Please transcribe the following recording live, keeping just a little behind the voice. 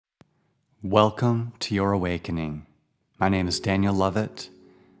Welcome to your awakening. My name is Daniel Lovett,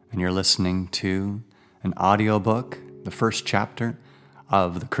 and you're listening to an audiobook, the first chapter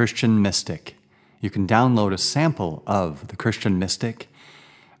of The Christian Mystic. You can download a sample of The Christian Mystic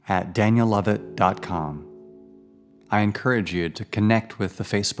at daniellovett.com. I encourage you to connect with the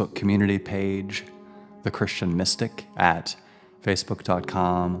Facebook community page, The Christian Mystic, at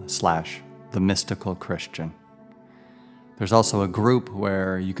facebook.com/themysticalchristian. There's also a group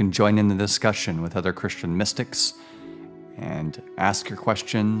where you can join in the discussion with other Christian mystics and ask your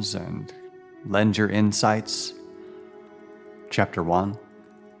questions and lend your insights. Chapter 1,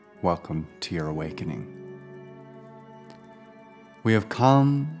 Welcome to Your Awakening. We have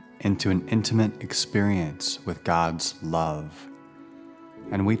come into an intimate experience with God's love,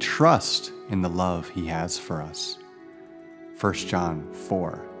 and we trust in the love He has for us. 1 John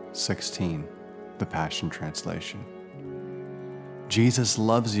 4:16, the Passion Translation. Jesus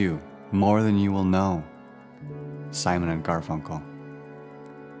loves you more than you will know. Simon and Garfunkel.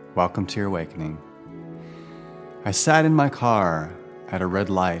 Welcome to your awakening. I sat in my car at a red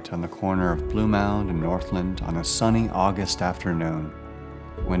light on the corner of Blue Mound and Northland on a sunny August afternoon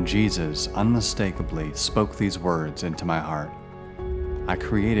when Jesus unmistakably spoke these words into my heart. I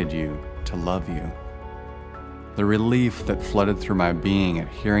created you to love you. The relief that flooded through my being at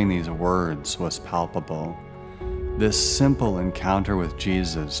hearing these words was palpable. This simple encounter with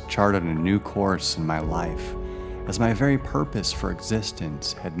Jesus charted a new course in my life, as my very purpose for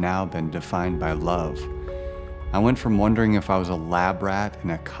existence had now been defined by love. I went from wondering if I was a lab rat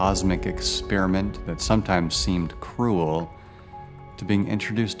in a cosmic experiment that sometimes seemed cruel, to being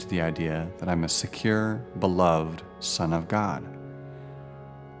introduced to the idea that I'm a secure, beloved Son of God.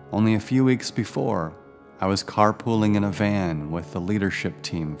 Only a few weeks before, I was carpooling in a van with the leadership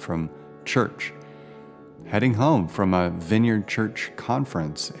team from church, heading home from a Vineyard Church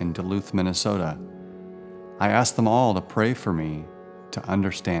conference in Duluth, Minnesota. I asked them all to pray for me to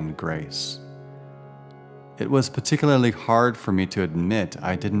understand grace. It was particularly hard for me to admit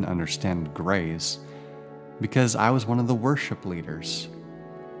I didn't understand grace because I was one of the worship leaders.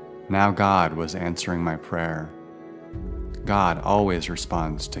 Now God was answering my prayer. God always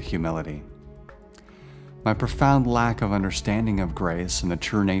responds to humility. My profound lack of understanding of grace and the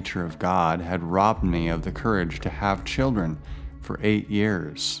true nature of God had robbed me of the courage to have children for 8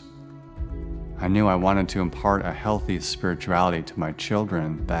 years. I knew I wanted to impart a healthy spirituality to my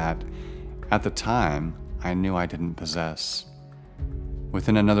children that, at the time, I knew I didn't possess.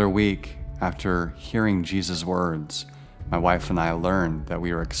 Within another week, after hearing Jesus' words, my wife and I learned that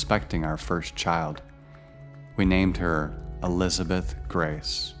we were expecting our first child. We named her Elizabeth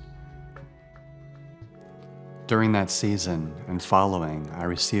Grace. During that season and following, I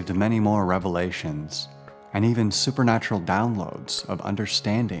received many more revelations and even supernatural downloads of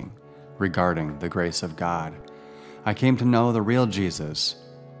understanding regarding the grace of God. I came to know the real Jesus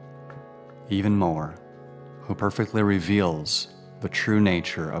even more, who perfectly reveals the true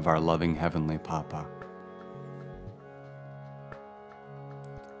nature of our loving Heavenly Papa.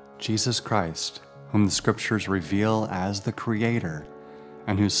 Jesus Christ, whom the Scriptures reveal as the Creator,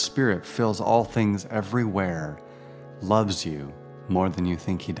 and whose Spirit fills all things everywhere, loves you more than you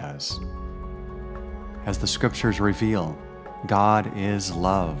think He does. As the Scriptures reveal, God is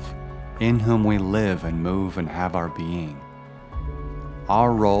love, in whom we live and move and have our being.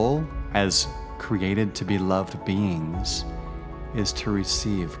 Our role as created to be loved beings is to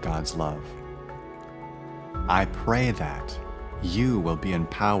receive God's love. I pray that you will be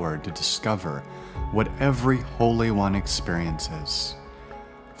empowered to discover what every Holy One experiences,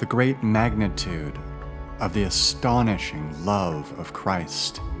 the great magnitude of the astonishing love of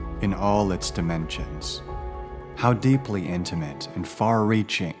Christ in all its dimensions. How deeply intimate and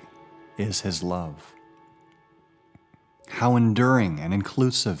far-reaching is His love. How enduring and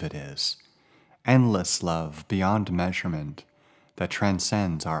inclusive it is. Endless love beyond measurement that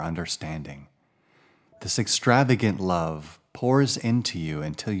transcends our understanding. This extravagant love pours into you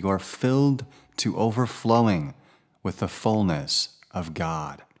until you are filled to overflowing with the fullness of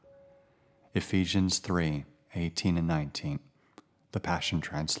God. Ephesians 3:18 and 19, the Passion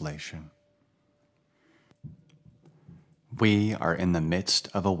Translation. We are in the midst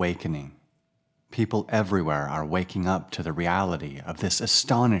of awakening. People everywhere are waking up to the reality of this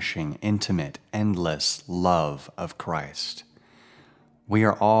astonishing, intimate, endless love of Christ. We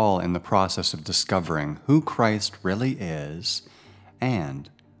are all in the process of discovering who Christ really is and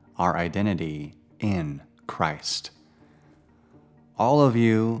our identity in Christ. All of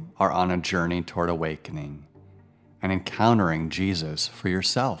you are on a journey toward awakening and encountering Jesus for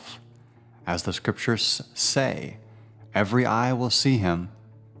yourself. As the Scriptures say, every eye will see Him,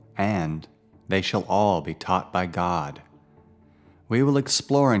 and they shall all be taught by God. We will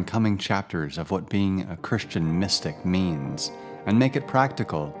explore in coming chapters of what being a Christian mystic means and make it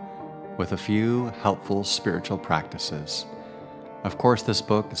practical with a few helpful spiritual practices. Of course, this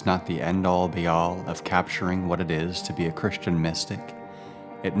book is not the end-all be-all of capturing what it is to be a Christian mystic.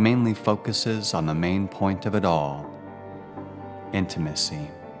 It mainly focuses on the main point of it all: intimacy.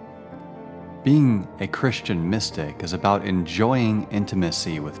 Being a Christian mystic is about enjoying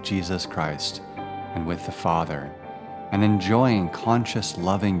intimacy with Jesus Christ and with the Father, and enjoying conscious,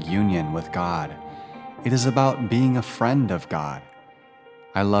 loving union with God. It is about being a friend of God.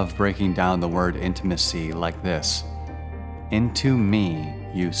 I love breaking down the word intimacy like this: into me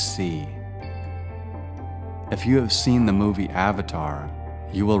you see. If you have seen the movie Avatar,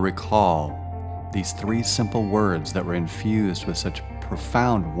 you will recall these 3 simple words that were infused with such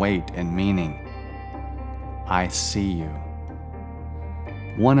profound weight and meaning. I see you.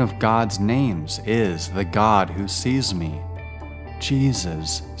 One of God's names is the God who sees me.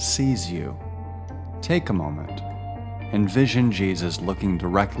 Jesus sees you. Take a moment. Envision Jesus looking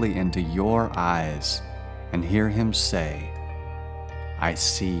directly into your eyes and hear him say, I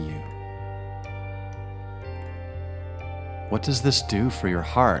see you. What does this do for your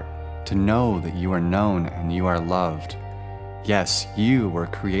heart to know that you are known and you are loved? Yes, you were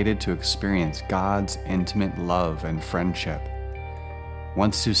created to experience God's intimate love and friendship.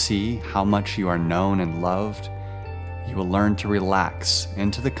 Once you see how much you are known and loved, you will learn to relax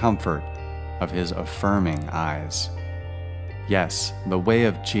into the comfort of his affirming eyes. Yes, the way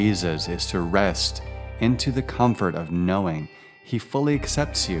of Jesus is to rest into the comfort of knowing he fully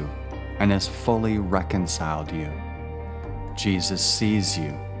accepts you and has fully reconciled you. Jesus sees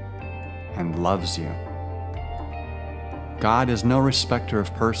you and loves you. God is no respecter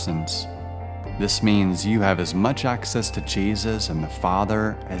of persons. This means you have as much access to Jesus and the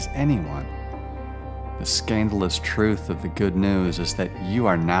Father as anyone. The scandalous truth of the good news is that you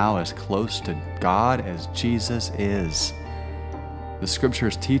are now as close to God as Jesus is. The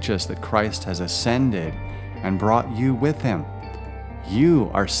scriptures teach us that Christ has ascended and brought you with him. You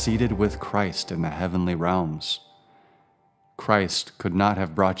are seated with Christ in the heavenly realms. Christ could not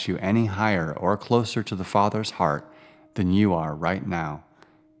have brought you any higher or closer to the Father's heart than you are right now.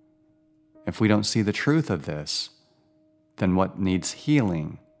 If we don't see the truth of this, then what needs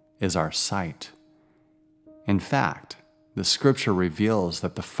healing is our sight. In fact, the scripture reveals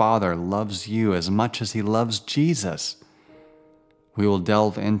that the Father loves you as much as he loves Jesus. We will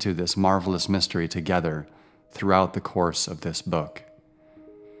delve into this marvelous mystery together throughout the course of this book.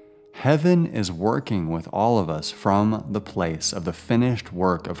 Heaven is working with all of us from the place of the finished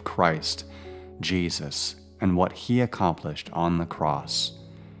work of Christ, Jesus, and what he accomplished on the cross.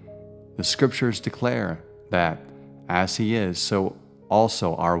 The scriptures declare that, as he is, so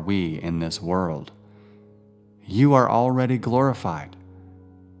also are we in this world. You are already glorified.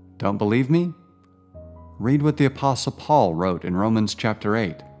 Don't believe me? Read what the Apostle Paul wrote in Romans chapter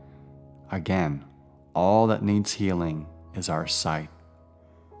 8. Again, all that needs healing is our sight.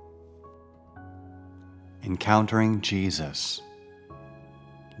 Encountering Jesus.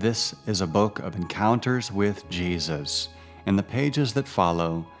 This is a book of encounters with Jesus. In the pages that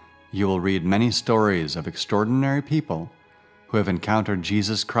follow, you will read many stories of extraordinary people who have encountered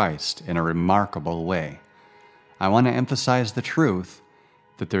Jesus Christ in a remarkable way. I want to emphasize the truth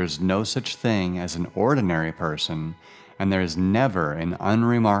that there is no such thing as an ordinary person, and there is never an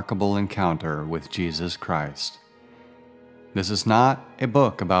unremarkable encounter with Jesus Christ. This is not a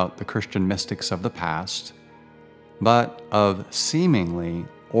book about the Christian mystics of the past, but of seemingly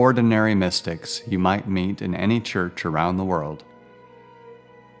ordinary mystics you might meet in any church around the world.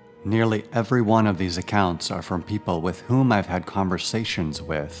 Nearly every one of these accounts are from people with whom I've had conversations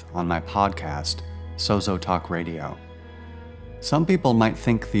with on my podcast, Sozo Talk Radio. Some people might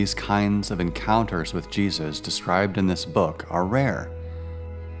think these kinds of encounters with Jesus described in this book are rare.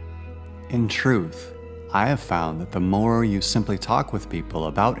 In truth, I have found that the more you simply talk with people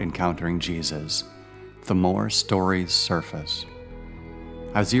about encountering Jesus, the more stories surface.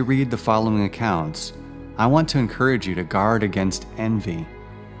 As you read the following accounts, I want to encourage you to guard against envy.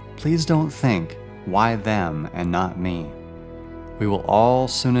 Please don't think, why them and not me? We will all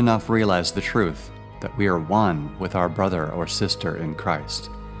soon enough realize the truth that we are one with our brother or sister in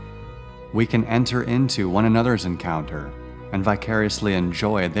Christ. We can enter into one another's encounter and vicariously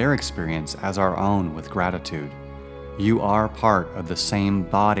enjoy their experience as our own with gratitude. You are part of the same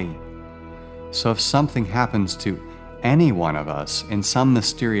body. So if something happens to any one of us in some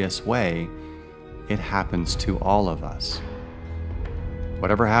mysterious way, it happens to all of us.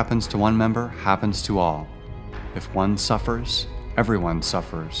 Whatever happens to one member happens to all. If one suffers, everyone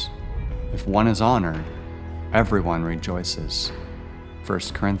suffers. If one is honored, everyone rejoices.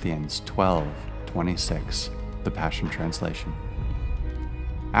 1 Corinthians 12:26, the Passion Translation.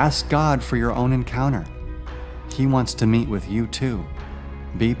 Ask God for your own encounter. He wants to meet with you too.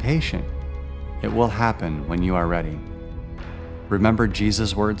 Be patient. It will happen when you are ready. Remember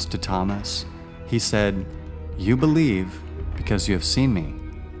Jesus' words to Thomas? He said, "You believe because you have seen me.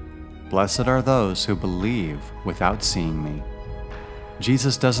 Blessed are those who believe without seeing me."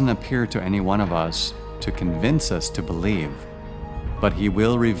 Jesus doesn't appear to any one of us to convince us to believe, but he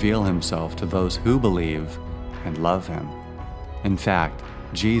will reveal himself to those who believe and love him. In fact,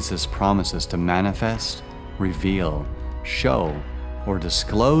 Jesus promises to manifest, reveal, show, or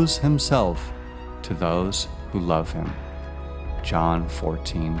disclose himself to those who love him. John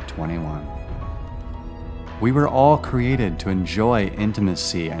 14:21. We were all created to enjoy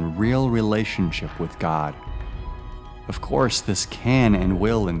intimacy and real relationship with God. Of course, this can and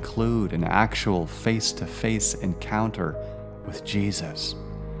will include an actual face-to-face encounter with Jesus.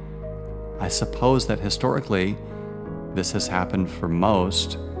 I suppose that historically, this has happened for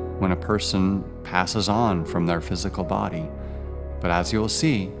most when a person passes on from their physical body. But as you'll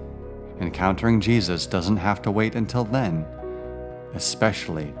see, encountering Jesus doesn't have to wait until then,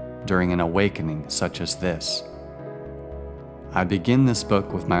 especially during an awakening such as this. I begin this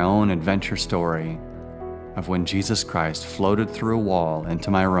book with my own adventure story of when Jesus Christ floated through a wall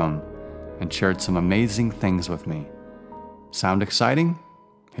into my room and shared some amazing things with me. Sound exciting?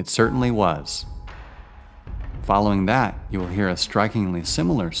 It certainly was. Following that, you will hear a strikingly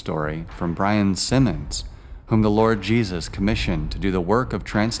similar story from Brian Simmons, whom the Lord Jesus commissioned to do the work of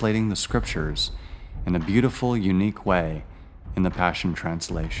translating the Scriptures in a beautiful, unique way in the Passion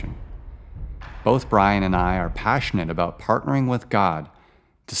Translation. Both Brian and I are passionate about partnering with God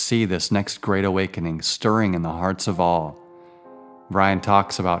to see this next great awakening stirring in the hearts of all. Brian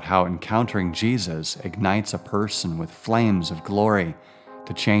talks about how encountering Jesus ignites a person with flames of glory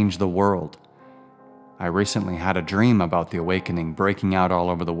to change the world. I recently had a dream about the awakening breaking out all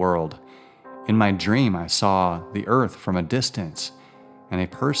over the world. In my dream, I saw the earth from a distance and a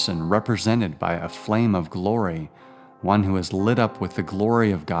person represented by a flame of glory, one who is lit up with the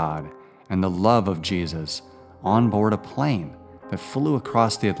glory of God and the love of Jesus, on board a plane that flew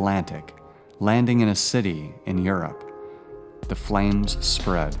across the Atlantic, landing in a city in Europe. The flames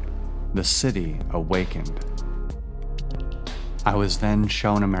spread. The city awakened. I was then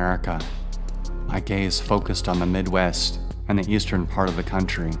shown America. My gaze focused on the Midwest and the eastern part of the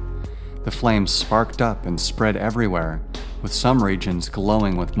country. The flames sparked up and spread everywhere, with some regions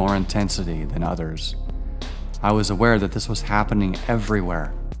glowing with more intensity than others. I was aware that this was happening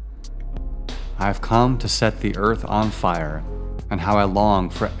everywhere. I have come to set the earth on fire, and how I long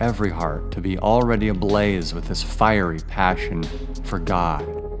for every heart to be already ablaze with this fiery passion for God,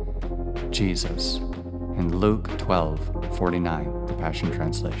 Jesus, in Luke 12:49, the Passion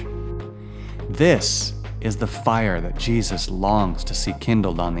Translation. This is the fire that Jesus longs to see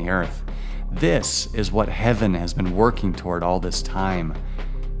kindled on the earth. This is what heaven has been working toward all this time.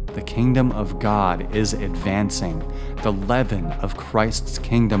 The kingdom of God is advancing. The leaven of Christ's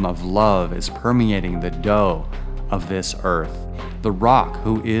kingdom of love is permeating the dough of this earth. The rock,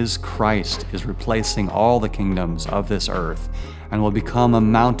 who is Christ, is replacing all the kingdoms of this earth and will become a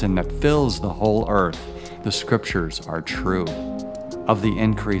mountain that fills the whole earth. The Scriptures are true. Of the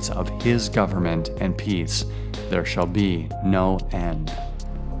increase of his government and peace, there shall be no end.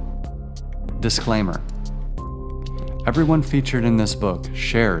 Disclaimer. Everyone featured in this book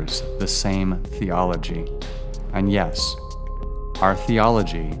shares the same theology. And yes, our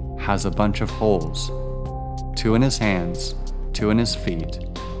theology has a bunch of holes. 2 in his hands, 2 in his feet,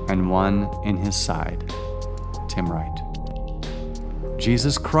 and 1 in his side. Tim Wright.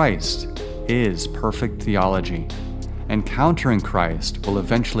 Jesus Christ is perfect theology. Encountering Christ will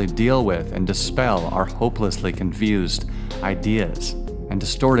eventually deal with and dispel our hopelessly confused ideas and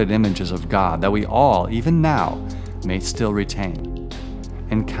distorted images of God that we all, even now, may still retain.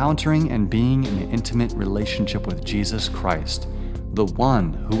 Encountering and being in an intimate relationship with Jesus Christ, the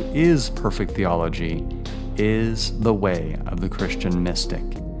one who is perfect theology, is the way of the Christian mystic.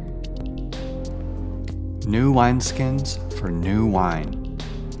 New wineskins for new wine.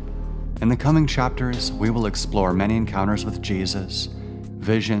 In the coming chapters, we will explore many encounters with Jesus,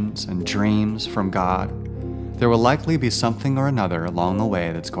 visions and dreams from God. There will likely be something or another along the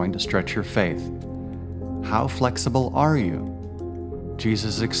way that's going to stretch your faith. How flexible are you?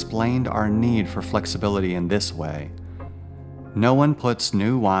 Jesus explained our need for flexibility in this way. No one puts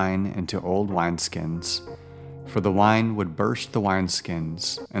new wine into old wineskins, for the wine would burst the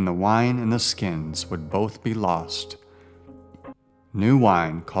wineskins, and the wine and the skins would both be lost. New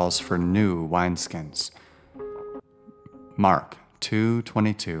wine calls for new wineskins. Mark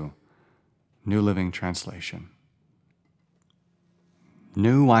 2:22, New Living Translation.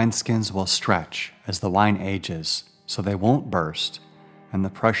 New wineskins will stretch as the wine ages, so they won't burst, and the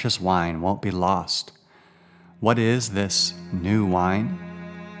precious wine won't be lost. What is this new wine?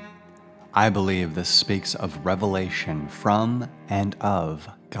 I believe this speaks of revelation from and of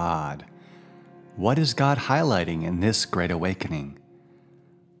God. What is God highlighting in this great awakening?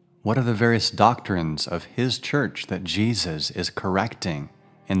 What are the various doctrines of His church that Jesus is correcting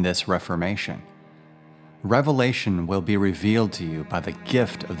in this reformation? Revelation will be revealed to you by the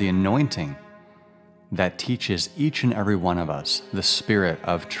gift of the anointing that teaches each and every one of us the Spirit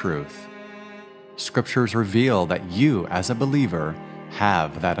of truth. Scriptures reveal that you, as a believer,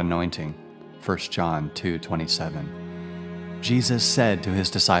 have that anointing. 1 John 2:27. Jesus said to His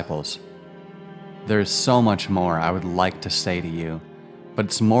disciples, "There is so much more I would like to say to you, but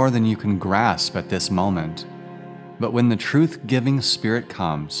it's more than you can grasp at this moment. But when the truth-giving Spirit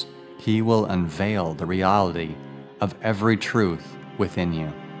comes, He will unveil the reality of every truth within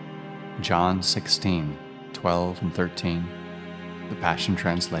you." John 16:12 and 13, the Passion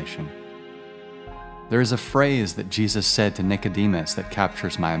Translation. There is a phrase that Jesus said to Nicodemus that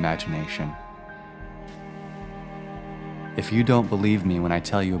captures my imagination. "If you don't believe me when I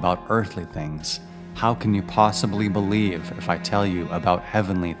tell you about earthly things, how can you possibly believe if I tell you about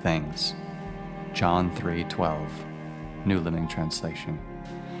heavenly things?" John 3:12, New Living Translation.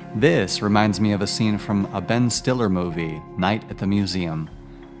 This reminds me of a scene from a Ben Stiller movie, Night at the Museum,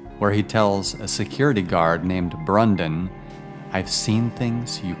 where he tells a security guard named Brundon, "I've seen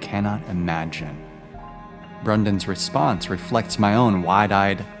things you cannot imagine." Brundon's response reflects my own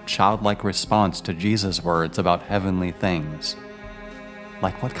wide-eyed, childlike response to Jesus' words about heavenly things.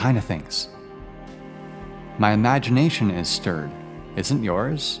 Like what kind of things? My imagination is stirred. Isn't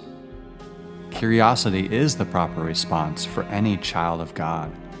yours? Curiosity is the proper response for any child of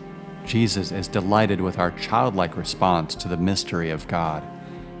God. Jesus is delighted with our childlike response to the mystery of God.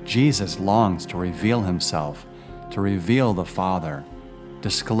 Jesus longs to reveal Himself, to reveal the Father,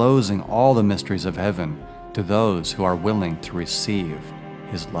 disclosing all the mysteries of heaven to those who are willing to receive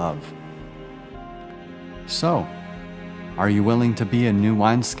His love. So, are you willing to be a new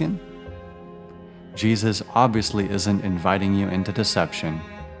wineskin? Jesus obviously isn't inviting you into deception.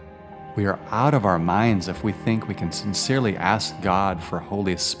 We are out of our minds if we think we can sincerely ask God for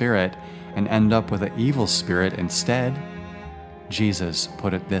Holy Spirit and end up with an evil spirit instead. Jesus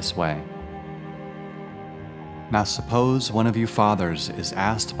put it this way. "Now suppose one of you fathers is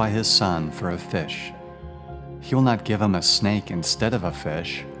asked by his son for a fish. He will not give him a snake instead of a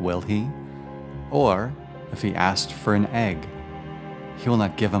fish, will he? Or, if he asked for an egg, he will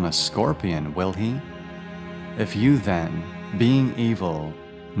not give him a scorpion, will he? If you then, being evil,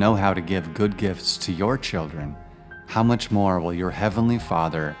 know how to give good gifts to your children, how much more will your heavenly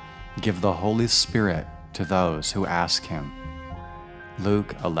Father give the Holy Spirit to those who ask Him?"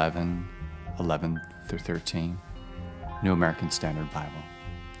 Luke 11:11-13, New American Standard Bible.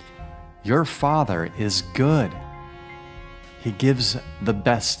 Your Father is good. He gives the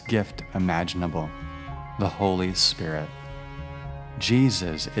best gift imaginable, the Holy Spirit.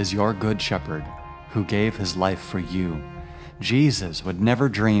 Jesus is your good shepherd who gave His life for you. Jesus would never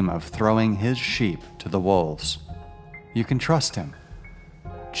dream of throwing His sheep to the wolves. You can trust Him.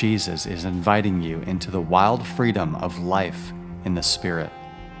 Jesus is inviting you into the wild freedom of life in the Spirit.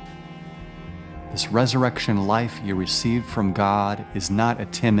 This resurrection life you received from God is not a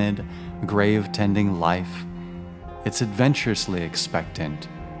timid, grave-tending life. It's adventurously expectant,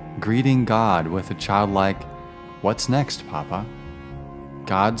 greeting God with a childlike, "What's next, Papa?"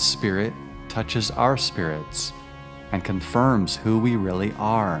 God's Spirit touches our spirits and confirms who we really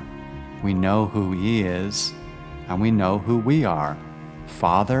are. We know who He is, and we know who we are,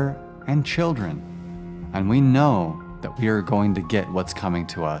 Father and children. And we know that we are going to get what's coming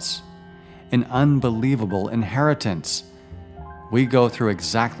to us, an unbelievable inheritance. We go through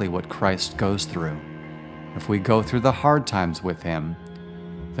exactly what Christ goes through. If we go through the hard times with Him,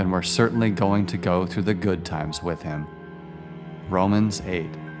 then we're certainly going to go through the good times with Him. Romans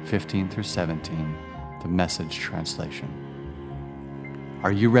 8:15-17, the Message Translation.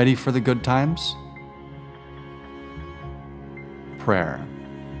 Are you ready for the good times? Prayer.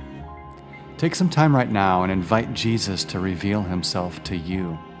 Take some time right now and invite Jesus to reveal Himself to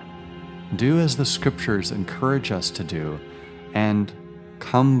you. Do as the Scriptures encourage us to do, and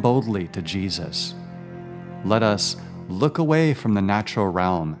come boldly to Jesus. Let us look away from the natural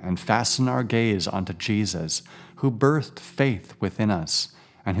realm and fasten our gaze onto Jesus, who birthed faith within us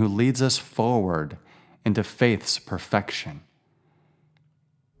and who leads us forward into faith's perfection.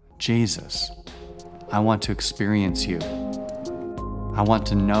 Jesus, I want to experience you. I want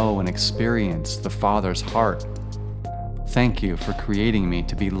to know and experience the Father's heart. Thank you for creating me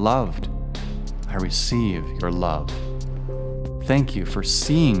to be loved. I receive your love. Thank you for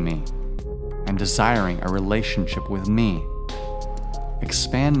seeing me and desiring a relationship with me.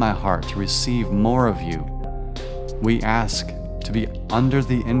 Expand my heart to receive more of you. We ask to be under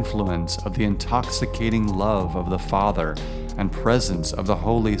the influence of the intoxicating love of the Father and presence of the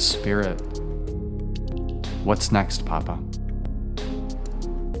Holy Spirit. What's next, Papa?